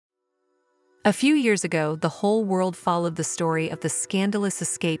A few years ago, the whole world followed the story of the scandalous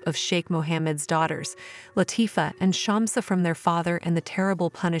escape of Sheikh Mohammed's daughters, Latifa and Shamsa, from their father and the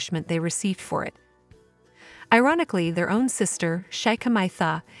terrible punishment they received for it. Ironically, their own sister, Sheikha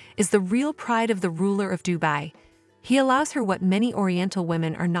Maitha, is the real pride of the ruler of Dubai. He allows her what many Oriental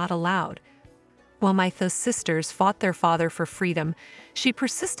women are not allowed. While Maitha's sisters fought their father for freedom, she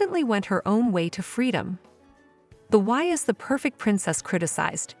persistently went her own way to freedom. The why is the perfect princess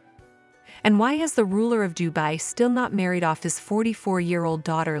criticized? And why has the ruler of Dubai still not married off his 44-year-old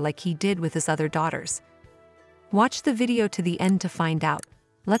daughter like he did with his other daughters? Watch the video to the end to find out.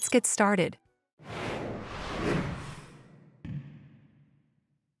 Let's get started.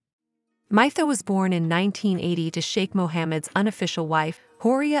 Maitha was born in 1980 to Sheikh Mohammed's unofficial wife,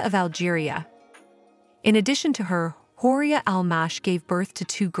 Horia of Algeria. In addition to her, Horia al-Mash gave birth to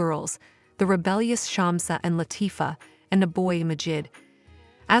two girls, the rebellious Shamsa and Latifa, and a boy, Majid.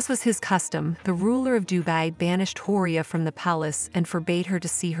 As was his custom, the ruler of Dubai banished Horia from the palace and forbade her to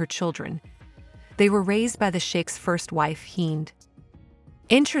see her children. They were raised by the Sheikh's first wife, Hind.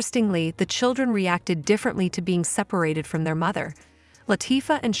 Interestingly, the children reacted differently to being separated from their mother.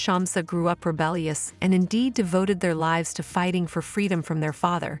 Latifa and Shamsa grew up rebellious and indeed devoted their lives to fighting for freedom from their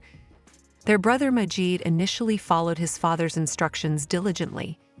father. Their brother Majid initially followed his father's instructions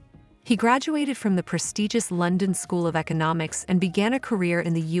diligently. He graduated from the prestigious London School of Economics and began a career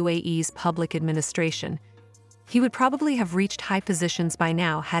in the UAE's public administration. He would probably have reached high positions by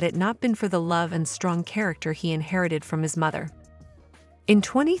now had it not been for the love and strong character he inherited from his mother. In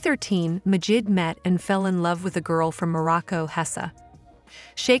 2013, Majid met and fell in love with a girl from Morocco, Hessa.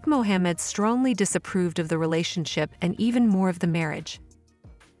 Sheikh Mohammed strongly disapproved of the relationship and even more of the marriage.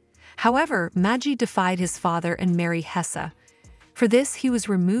 However, Majid defied his father and married Hessa. For this, he was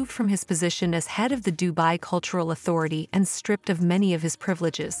removed from his position as head of the Dubai Cultural Authority and stripped of many of his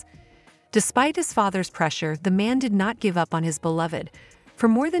privileges. Despite his father's pressure, the man did not give up on his beloved. For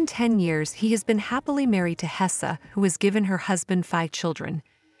more than 10 years, he has been happily married to Hessa, who has given her husband 5 children.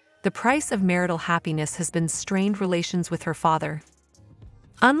 The price of marital happiness has been strained relations with her father.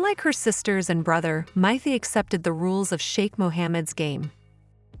 Unlike her sisters and brother, Maitha accepted the rules of Sheikh Mohammed's game.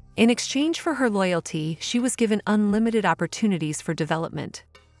 In exchange for her loyalty, she was given unlimited opportunities for development.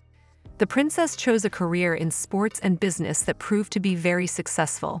 The princess chose a career in sports and business that proved to be very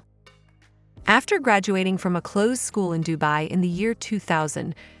successful. After graduating from a closed school in Dubai in the year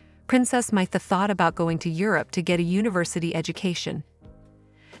 2000, Princess Maitha thought about going to Europe to get a university education.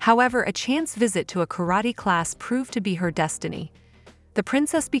 However, a chance visit to a karate class proved to be her destiny. The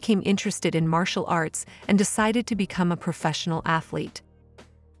princess became interested in martial arts and decided to become a professional athlete.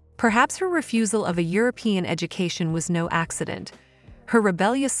 Perhaps her refusal of a European education was no accident. Her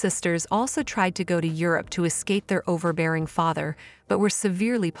rebellious sisters also tried to go to Europe to escape their overbearing father, but were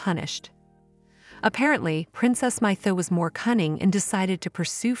severely punished. Apparently, Princess Maitha was more cunning and decided to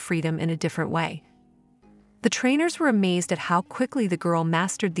pursue freedom in a different way. The trainers were amazed at how quickly the girl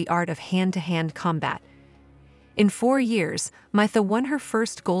mastered the art of hand-to-hand combat. In 4 years, Maitha won her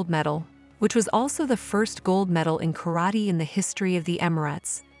first gold medal, which was also the first gold medal in karate in the history of the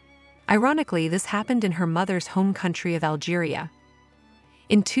Emirates. Ironically, this happened in her mother's home country of Algeria.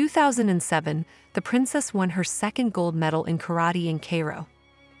 In 2007, the princess won her second gold medal in karate in Cairo.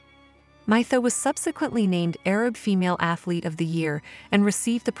 Maitha was subsequently named Arab Female Athlete of the Year and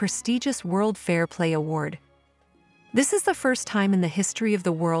received the prestigious World Fair Play Award. This is the first time in the history of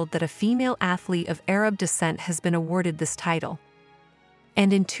the world that a female athlete of Arab descent has been awarded this title.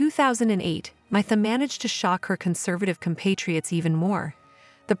 And in 2008, Maitha managed to shock her conservative compatriots even more.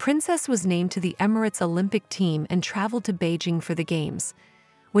 The princess was named to the Emirates Olympic team and traveled to Beijing for the Games.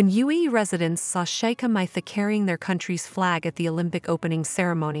 When UAE residents saw Sheikha Maitha carrying their country's flag at the Olympic opening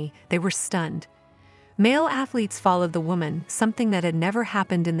ceremony, they were stunned. Male athletes followed the woman, something that had never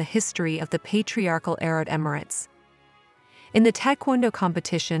happened in the history of the patriarchal Arab Emirates. In the Taekwondo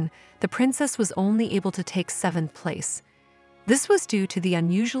competition, the princess was only able to take 7th place. This was due to the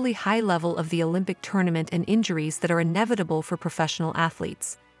unusually high level of the Olympic tournament and injuries that are inevitable for professional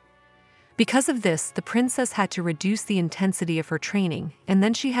athletes. Because of this, the princess had to reduce the intensity of her training, and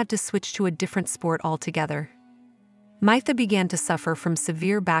then she had to switch to a different sport altogether. Maitha began to suffer from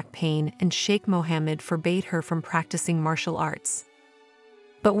severe back pain, and Sheikh Mohammed forbade her from practicing martial arts.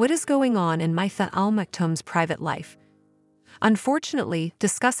 But what is going on in Maitha Al Maktoum's private life? Unfortunately,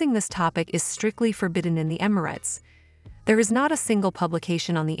 discussing this topic is strictly forbidden in the Emirates. There is not a single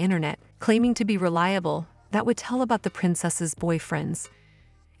publication on the internet, claiming to be reliable, that would tell about the princess's boyfriends.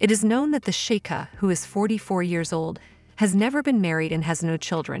 It is known that the Sheikha, who is 44 years old, has never been married and has no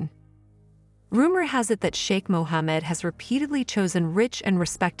children. Rumor has it that Sheikh Mohammed has repeatedly chosen rich and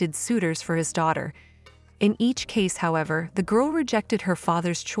respected suitors for his daughter. In each case, however, the girl rejected her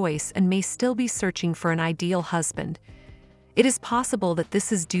father's choice and may still be searching for an ideal husband. It is possible that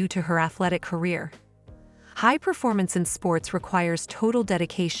this is due to her athletic career. High performance in sports requires total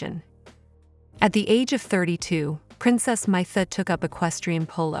dedication. At the age of 32, Princess Maitha took up equestrian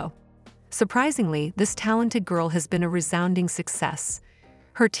polo. Surprisingly, this talented girl has been a resounding success.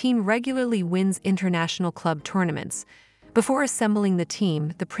 Her team regularly wins international club tournaments. Before assembling the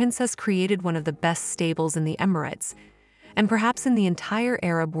team, the princess created one of the best stables in the Emirates, and perhaps in the entire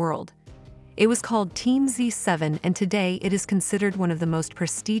Arab world. It was called Team Z7, and today it is considered one of the most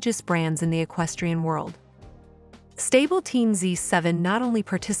prestigious brands in the equestrian world. Stable Team Z7 not only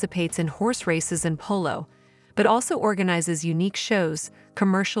participates in horse races and polo, but also organizes unique shows,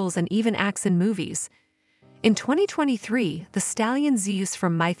 commercials, and even acts in movies. In 2023, the stallion Zeus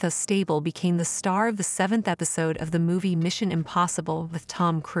from Maitha's stable became the star of the 7th episode of the movie Mission Impossible with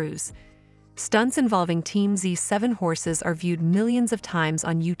Tom Cruise. Stunts involving Team Z7 horses are viewed millions of times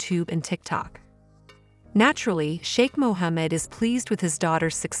on YouTube and TikTok. Naturally, Sheikh Mohammed is pleased with his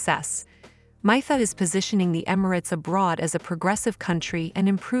daughter's success. Maitha is positioning the Emirates abroad as a progressive country and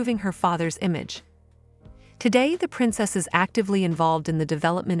improving her father's image. Today, the princess is actively involved in the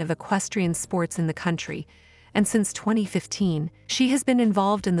development of equestrian sports in the country, and since 2015, she has been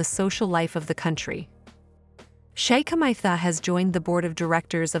involved in the social life of the country. Sheikha Maitha has joined the board of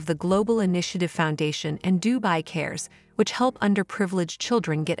directors of the Global Initiative Foundation and Dubai Cares, which help underprivileged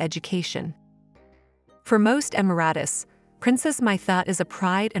children get education. For most Emiratis, Princess Maitha is a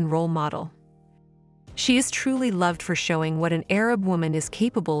pride and role model. She is truly loved for showing what an Arab woman is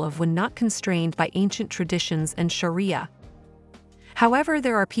capable of when not constrained by ancient traditions and Sharia. However,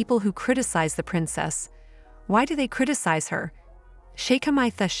 there are people who criticize the princess. Why do they criticize her? Sheikha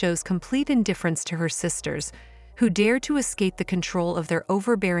Maitha shows complete indifference to her sisters, who dared to escape the control of their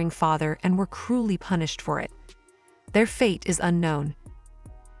overbearing father and were cruelly punished for it. Their fate is unknown.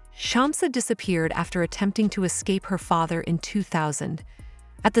 Shamsa disappeared after attempting to escape her father in 2000.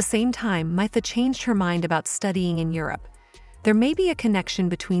 At the same time, Maitha changed her mind about studying in Europe. There may be a connection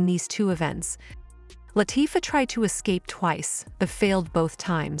between these two events. Latifa tried to escape twice, but failed both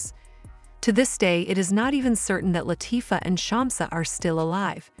times. To this day, it is not even certain that Latifa and Shamsa are still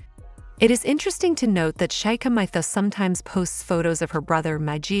alive. It is interesting to note that Sheikha Maitha sometimes posts photos of her brother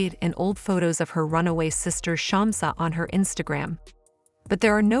Majid and old photos of her runaway sister Shamsa on her Instagram. But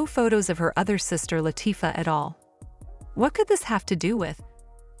there are no photos of her other sister Latifa at all. What could this have to do with?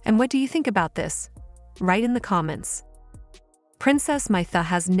 And what do you think about this? Write in the comments. Princess Maitha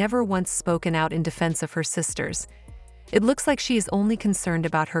has never once spoken out in defense of her sisters. It looks like she is only concerned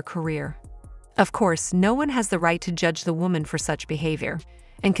about her career. Of course, no one has the right to judge the woman for such behavior,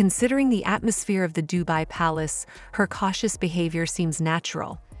 and considering the atmosphere of the Dubai palace, her cautious behavior seems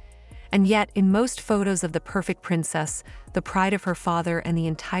natural. And yet, in most photos of the perfect princess, the pride of her father and the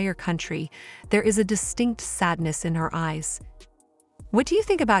entire country, there is a distinct sadness in her eyes. What do you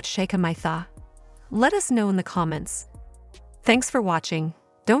think about Sheikha Maitha? Let us know in the comments. Thanks for watching.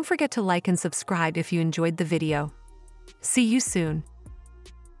 Don't forget to like and subscribe if you enjoyed the video. See you soon.